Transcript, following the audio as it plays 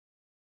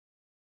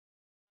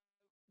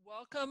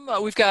Welcome.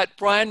 We've got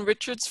Brian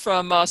Richards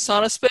from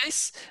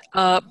SaunaSpace.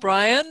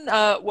 Brian,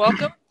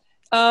 welcome.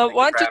 Thank you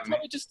Why for don't you having me.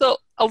 tell me just a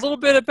little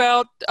bit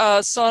about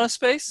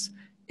SaunaSpace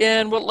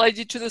and what led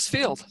you to this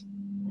field?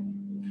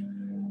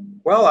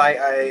 Well,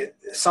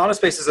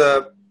 SaunaSpace is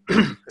a,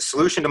 a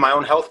solution to my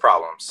own health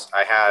problems.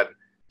 I had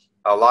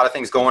a lot of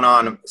things going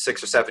on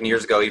 6 or 7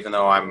 years ago, even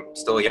though I'm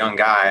still a young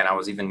guy, and I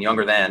was even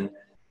younger then.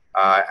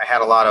 I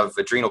had a lot of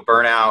adrenal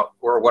burnout,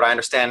 or what I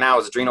understand now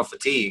is adrenal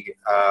fatigue,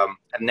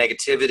 and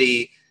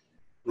negativity,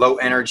 low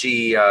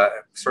energy,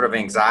 sort of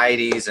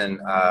anxieties, and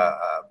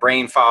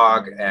brain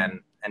fog, and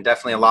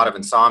definitely a lot of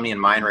insomnia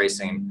and mind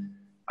racing.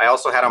 I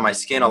also had on my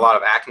skin a lot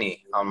of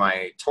acne on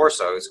my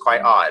torso. It was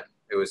quite odd.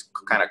 It was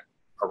kind of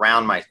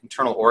around my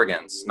internal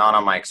organs, not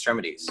on my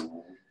extremities.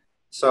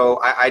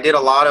 So I did a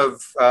lot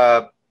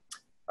of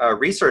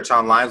research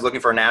online. I was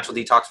looking for a natural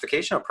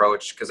detoxification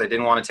approach because I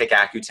didn't want to take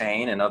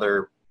Accutane and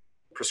other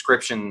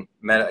prescription,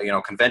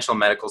 conventional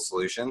medical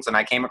solutions. And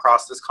I came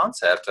across this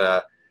concept.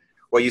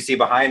 What you see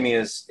behind me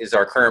is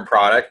our current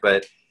product,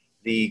 but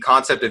the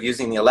concept of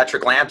using the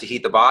electric lamp to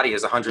heat the body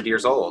is 100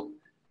 years old.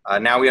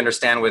 Now we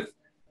understand with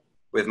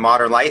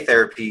modern light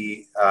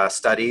therapy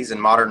studies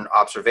and modern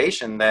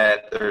observation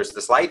that there's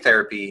this light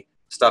therapy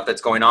stuff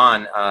that's going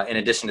on in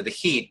addition to the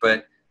heat.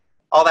 But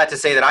all that to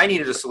say that I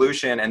needed a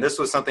solution, and this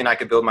was something I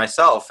could build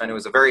myself, and it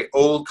was a very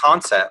old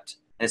concept,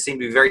 and it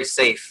seemed to be very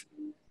safe.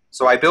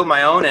 So I built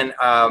my own, and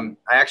I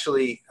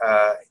actually,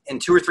 in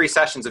 2 or 3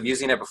 sessions of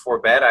using it before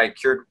bed, I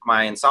cured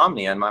my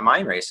insomnia and my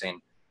mind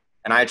racing.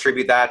 And I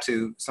attribute that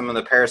to some of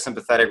the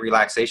parasympathetic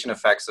relaxation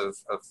effects of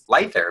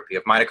light therapy,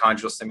 of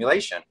mitochondrial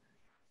stimulation.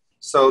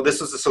 So this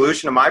was the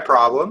solution to my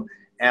problem,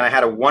 and I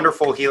had a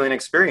wonderful healing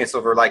experience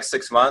over like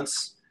 6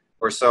 months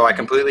or so. I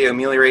completely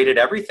ameliorated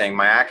everything,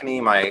 my acne,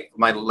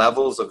 my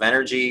levels of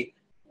energy,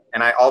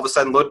 and I all of a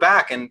sudden looked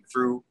back, and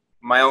through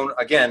my own,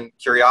 again,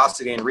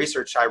 curiosity and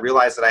research, I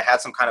realized that I had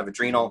some kind of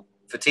adrenal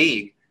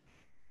fatigue,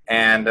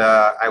 and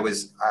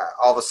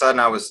all of a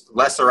sudden I was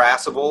less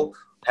irascible,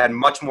 had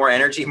much more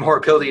energy, more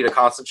ability to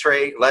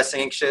concentrate, less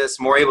anxious,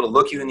 more able to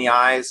look you in the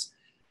eyes.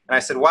 And I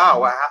said,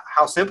 wow,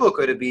 how simple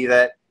could it be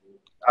that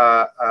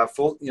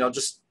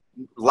just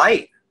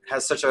light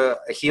has such a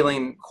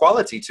healing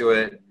quality to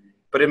it?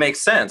 But it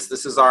makes sense.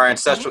 This is our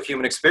ancestral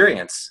human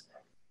experience.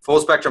 Full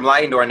spectrum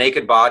light into our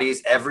naked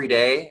bodies every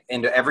day,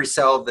 into every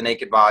cell of the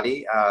naked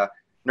body,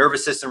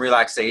 nervous system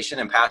relaxation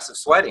and passive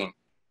sweating.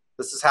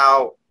 This is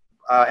how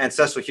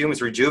ancestral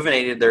humans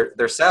rejuvenated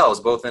their cells,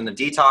 both in the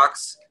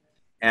detox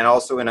and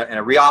also in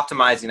a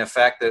re-optimizing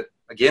effect that,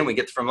 again, we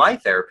get from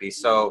light therapy.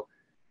 So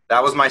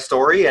that was my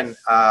story, and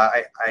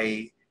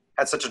I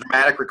had such a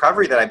dramatic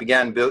recovery that I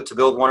began to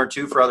build 1 or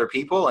 2 for other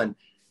people, and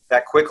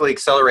that quickly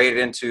accelerated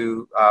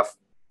into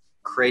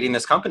creating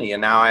this company. And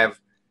now I have,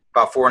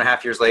 about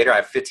 4.5 years later, I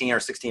have 15 or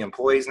 16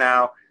 employees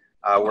now.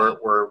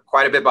 We're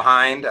quite a bit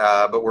behind,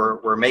 but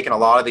we're making a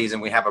lot of these,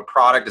 and we have a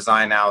product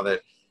design now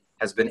that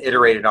has been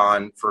iterated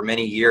on for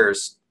many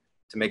years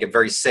to make it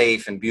very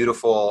safe and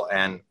beautiful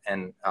and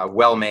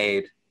well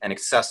made and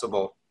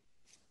accessible.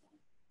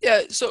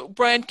 Yeah. So,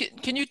 Brian,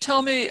 can you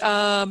tell me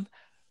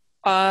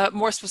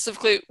more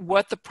specifically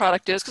what the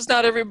product is? Because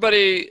not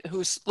everybody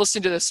who's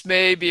listening to this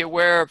may be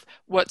aware of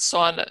what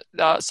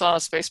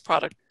SaunaSpace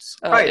product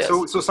Right. is.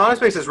 So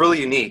SaunaSpace is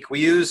really unique. We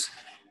use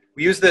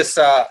this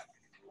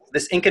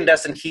this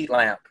incandescent heat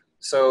lamp.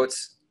 So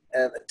it's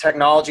a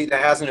technology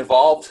that hasn't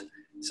evolved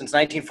since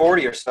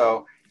 1940 or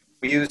so.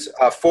 We use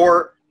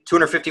 4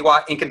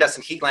 250-watt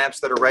incandescent heat lamps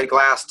that are red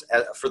glassed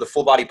for the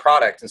full body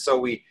product. And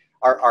so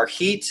our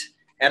heat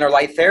and our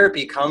light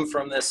therapy come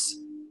from this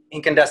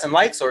incandescent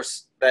light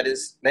source that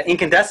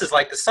incandesces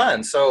like the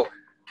sun. So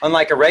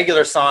unlike a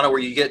regular sauna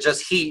where you get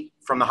just heat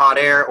from the hot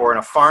air, or in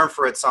a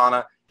far-infrared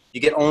sauna, you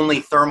get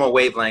only thermal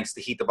wavelengths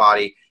to heat the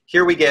body.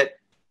 Here we get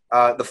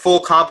the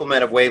full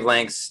complement of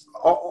wavelengths,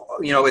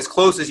 as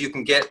close as you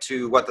can get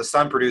to what the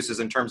sun produces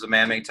in terms of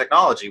man-made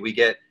technology. We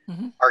get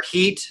our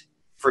heat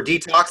for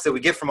detox that we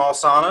get from all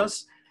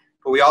saunas,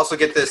 but we also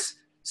get this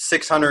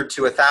 600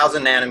 to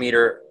 1,000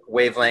 nanometer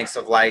wavelengths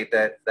of light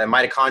that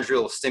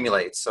mitochondrial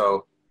stimulates.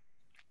 So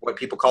what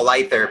people call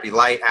light therapy,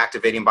 light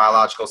activating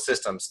biological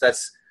systems.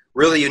 That's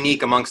really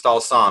unique amongst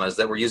all saunas,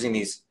 that we're using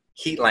these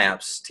heat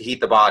lamps to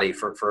heat the body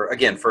for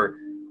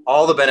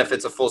all the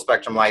benefits of full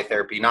spectrum light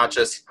therapy, not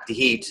just the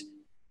heat,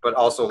 but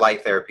also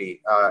light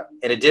therapy.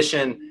 In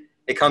addition,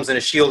 it comes in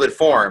a shielded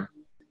form.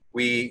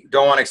 We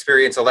don't want to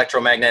experience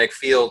electromagnetic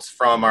fields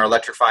from our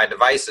electrified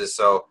devices.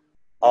 So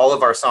all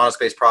of our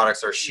SaunaSpace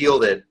products are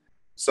shielded,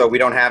 so we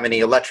don't have any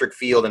electric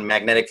field and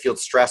magnetic field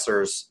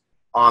stressors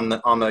on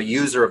the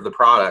user of the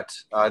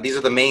product. These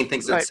are the main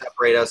things that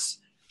separate us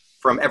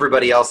from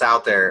everybody else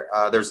out there.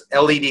 There's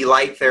LED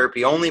light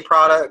therapy only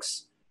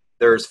products.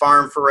 There's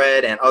far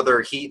infrared and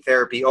other heat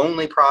therapy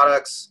only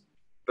products,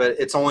 but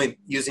it's only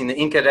using the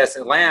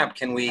incandescent lamp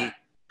can we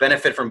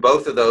benefit from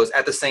both of those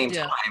at the same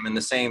time in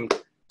the same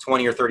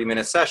 20 or 30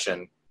 minute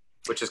session,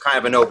 which is kind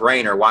of a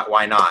no-brainer.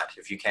 Why not,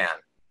 if you can?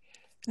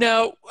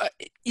 Now,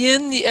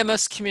 in the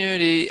MS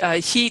community,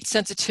 heat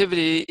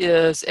sensitivity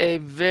is a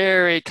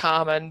very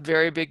common,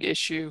 very big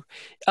issue.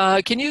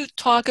 Can you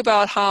talk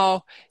about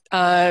how,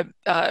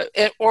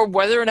 or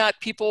whether or not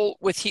people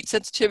with heat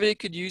sensitivity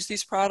could use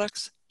these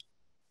products?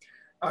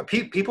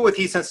 People with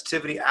heat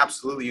sensitivity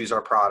absolutely use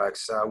our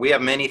products. We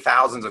have many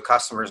thousands of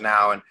customers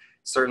now, and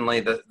certainly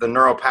the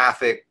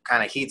neuropathic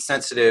kind of heat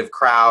sensitive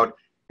crowd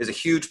is a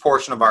huge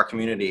portion of our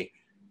community.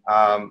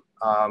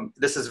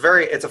 It's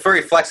a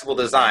very flexible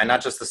design,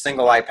 not just the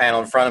single light panel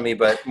in front of me,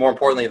 but more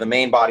importantly, the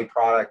main body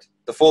product,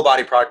 the full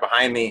body product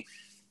behind me.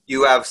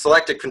 You have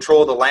selected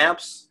control of the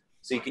lamps,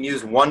 so you can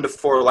use 1 to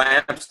 4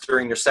 lamps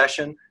during your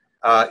session.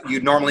 You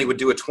normally would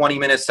do a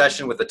 20-minute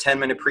session with a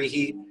 10-minute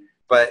preheat,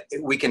 but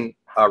we can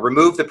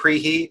remove the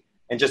preheat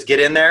and just get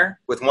in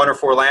there with 1 or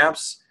 4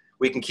 lamps.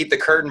 We can keep the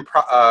curtain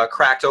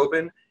cracked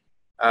open,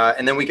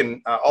 and then we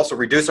can also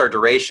reduce our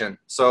duration.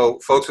 So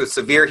folks with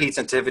severe heat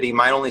sensitivity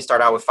might only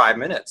start out with 5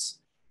 minutes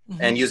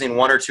and using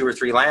 1 or 2 or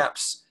 3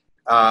 lamps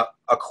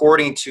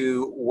according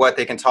to what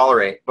they can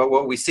tolerate. But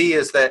what we see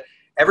is that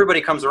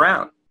everybody comes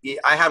around.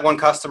 I had one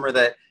customer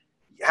that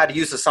had to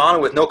use the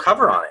sauna with no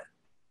cover on it.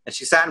 And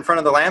she sat in front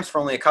of the lamps for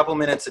only a couple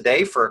minutes a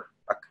day for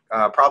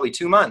probably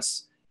 2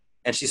 months.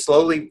 And she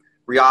slowly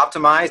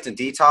reoptimized and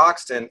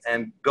detoxed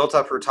and built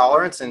up her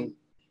tolerance. And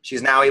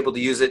she's now able to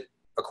use it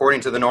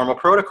according to the normal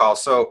protocol.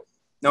 So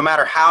no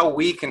matter how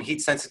weak and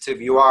heat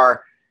sensitive you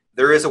are,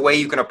 there is a way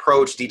you can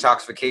approach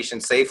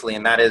detoxification safely.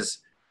 And that is,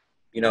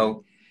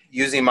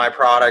 using my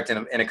product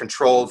in a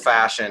controlled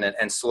fashion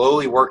and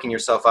slowly working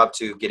yourself up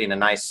to getting a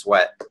nice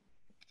sweat.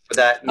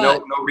 But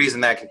no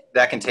reason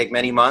that can take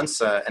many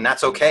months, and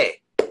that's okay.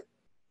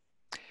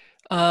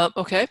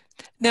 Okay.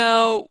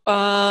 Now,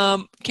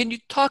 can you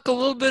talk a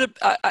little bit?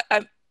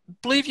 I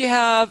believe you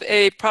have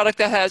a product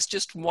that has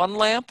just 1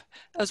 lamp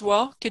as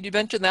well. Can you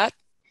mention that?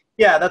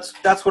 Yeah,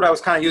 that's what I was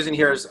kind of using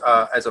here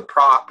as a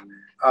prop.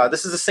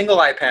 This is a single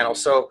light panel.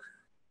 So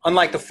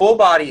unlike the full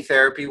body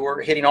therapy,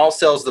 we're hitting all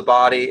cells of the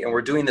body, and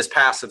we're doing this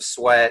passive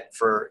sweat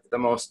for the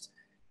most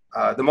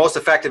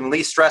effective and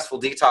least stressful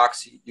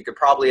detox you could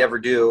probably ever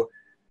do.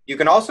 You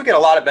can also get a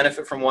lot of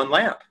benefit from 1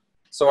 lamp.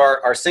 So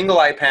our single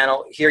light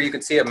panel here, you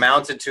can see it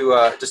mounted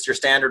to just your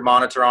standard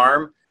monitor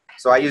arm.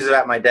 So I use it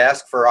at my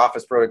desk for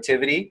office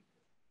productivity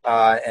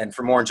and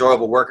for more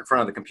enjoyable work in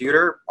front of the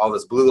computer. All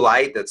this blue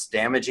light that's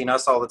damaging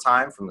us all the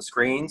time from the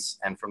screens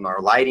and from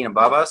our lighting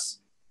above us.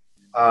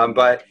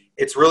 But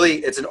it's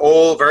an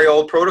very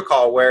old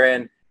protocol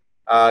wherein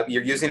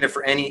you're using it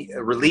for any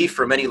relief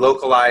from any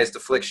localized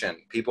affliction.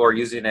 People are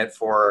using it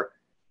for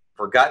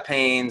gut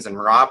pains and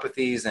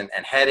neuropathies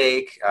and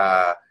headache,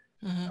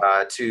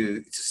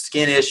 to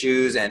skin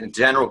issues and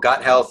general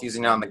gut health,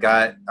 using it on the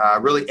gut,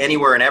 really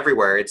anywhere and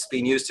everywhere. It's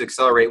being used to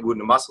accelerate wound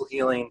and muscle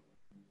healing.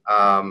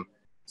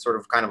 Sort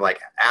of kind of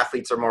like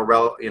athletes are more,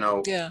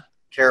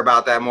 care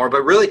about that more.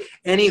 But really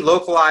any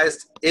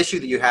localized issue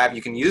that you have,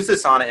 you can use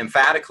this on it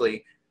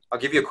emphatically. I'll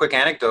give you a quick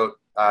anecdote,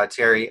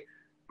 Terry.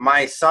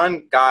 My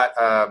son got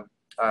a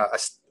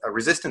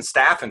resistant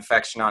staph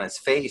infection on his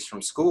face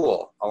from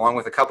school, along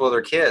with a couple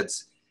other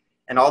kids.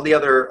 And all the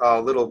other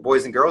little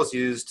boys and girls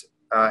used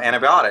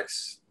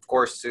antibiotics, of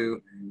course,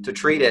 to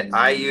treat it.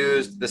 I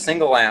used the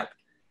single lamp,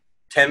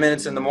 10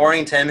 minutes in the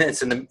morning, 10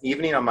 minutes in the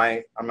evening on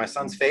my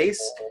son's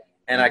face.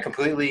 And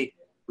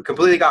we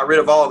completely got rid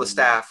of all of the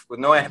staph with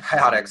no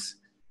antibiotics,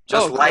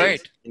 just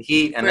light and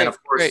heat. And then, of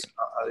course,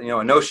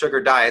 a no sugar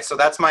diet. So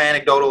that's my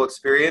anecdotal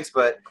experience,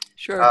 but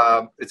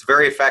Sure. It's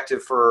very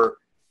effective for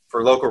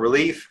local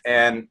relief,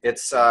 and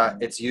it's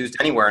used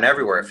anywhere and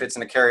everywhere. It fits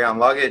in a carry-on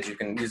luggage. You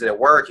can use it at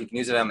work. You can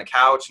use it on the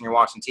couch and you're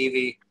watching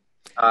TV.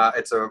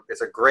 It's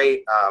a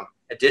great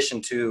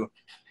addition to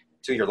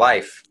your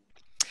life.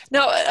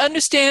 Now, I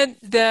understand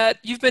that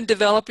you've been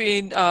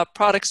developing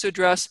products to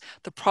address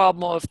the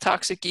problem of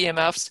toxic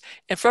EMFs.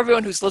 And for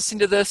everyone who's listening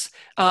to this,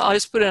 I'll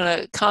just put in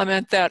a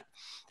comment that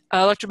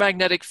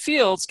electromagnetic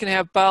fields can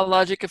have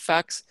biologic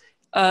effects,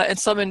 and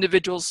some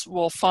individuals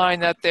will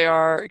find that they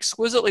are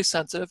exquisitely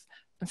sensitive.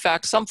 In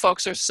fact, some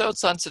folks are so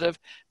sensitive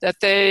that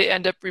they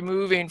end up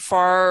move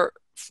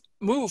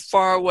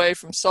far away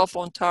from cell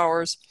phone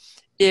towers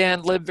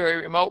and live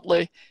very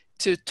remotely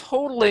to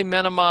totally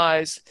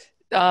minimize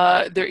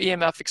their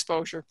EMF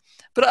exposure.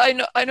 But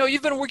I know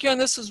you've been working on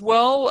this as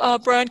well,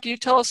 Brian. Can you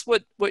tell us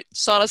what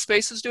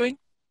SaunaSpace is doing?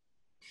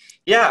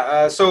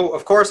 Yeah, so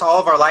of course, all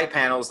of our light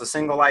panels, the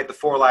single light, the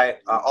 4 light,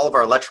 all of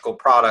our electrical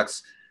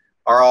products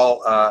are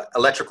all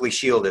electrically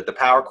shielded. The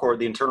power cord,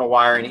 the internal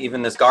wiring,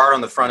 even this guard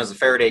on the front is a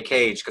Faraday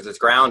cage because it's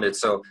grounded.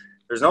 So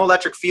there's no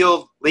electric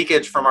field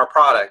leakage from our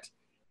product.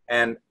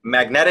 And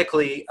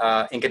magnetically,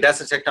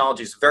 incandescent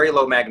technology is very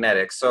low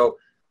magnetic. So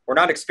we're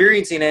not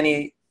experiencing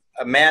any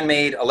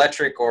man-made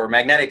electric or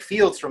magnetic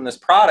fields from this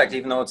product,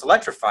 even though it's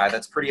electrified.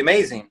 That's pretty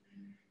amazing.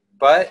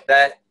 But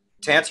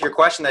to answer your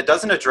question, that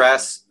doesn't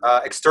address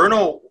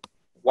external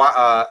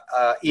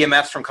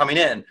EMFs from coming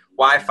in.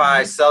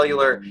 Wi-Fi,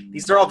 cellular,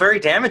 these are all very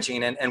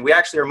damaging. And we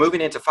actually are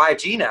moving into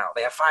 5G now.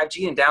 They have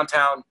 5G in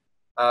downtown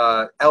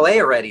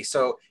LA already.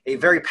 So a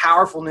very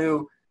powerful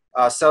new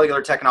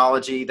cellular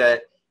technology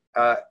that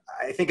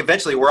I think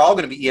eventually we're all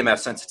going to be EMF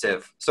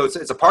sensitive. So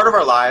it's a part of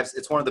our lives.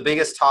 It's one of the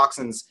biggest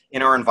toxins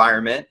in our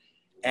environment.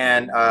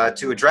 And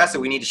to address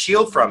it, we need to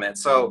shield from it.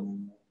 So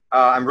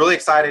I'm really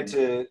excited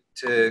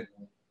to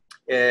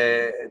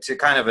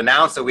kind of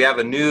announce that we have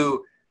a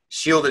new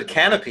shielded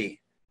canopy.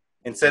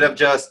 Instead of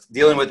just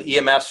dealing with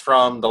EMFs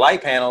from the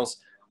light panels,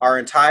 our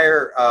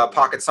entire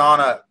pocket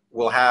sauna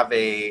will have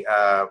a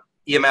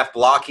EMF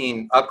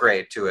blocking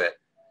upgrade to it,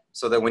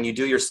 so that when you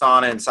do your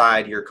sauna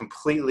inside, you're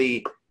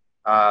completely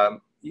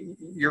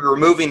you're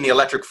removing the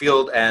electric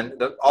field and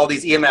all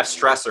these EMF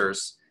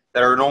stressors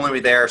that are normally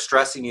there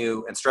stressing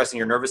you and stressing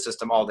your nervous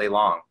system all day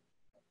long.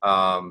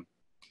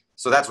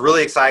 So that's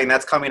really exciting.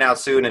 That's coming out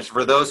soon. And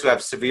for those who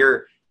have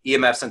severe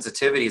EMF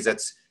sensitivities,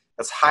 that's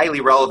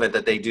highly relevant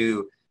that they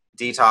do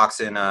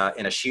detox in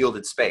a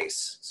shielded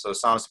space. So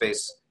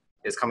SaunaSpace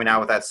is coming out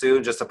with that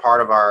soon, just a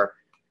part of our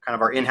kind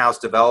of our in-house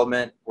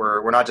development.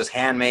 We're not just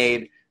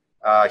handmade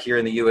here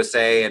in the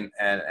USA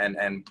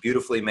and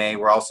beautifully made.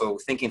 We're also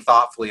thinking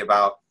thoughtfully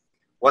about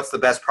what's the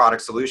best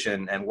product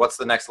solution and what's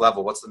the next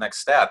level, what's the next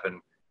step.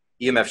 And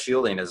EMF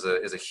shielding is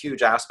a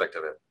huge aspect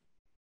of it.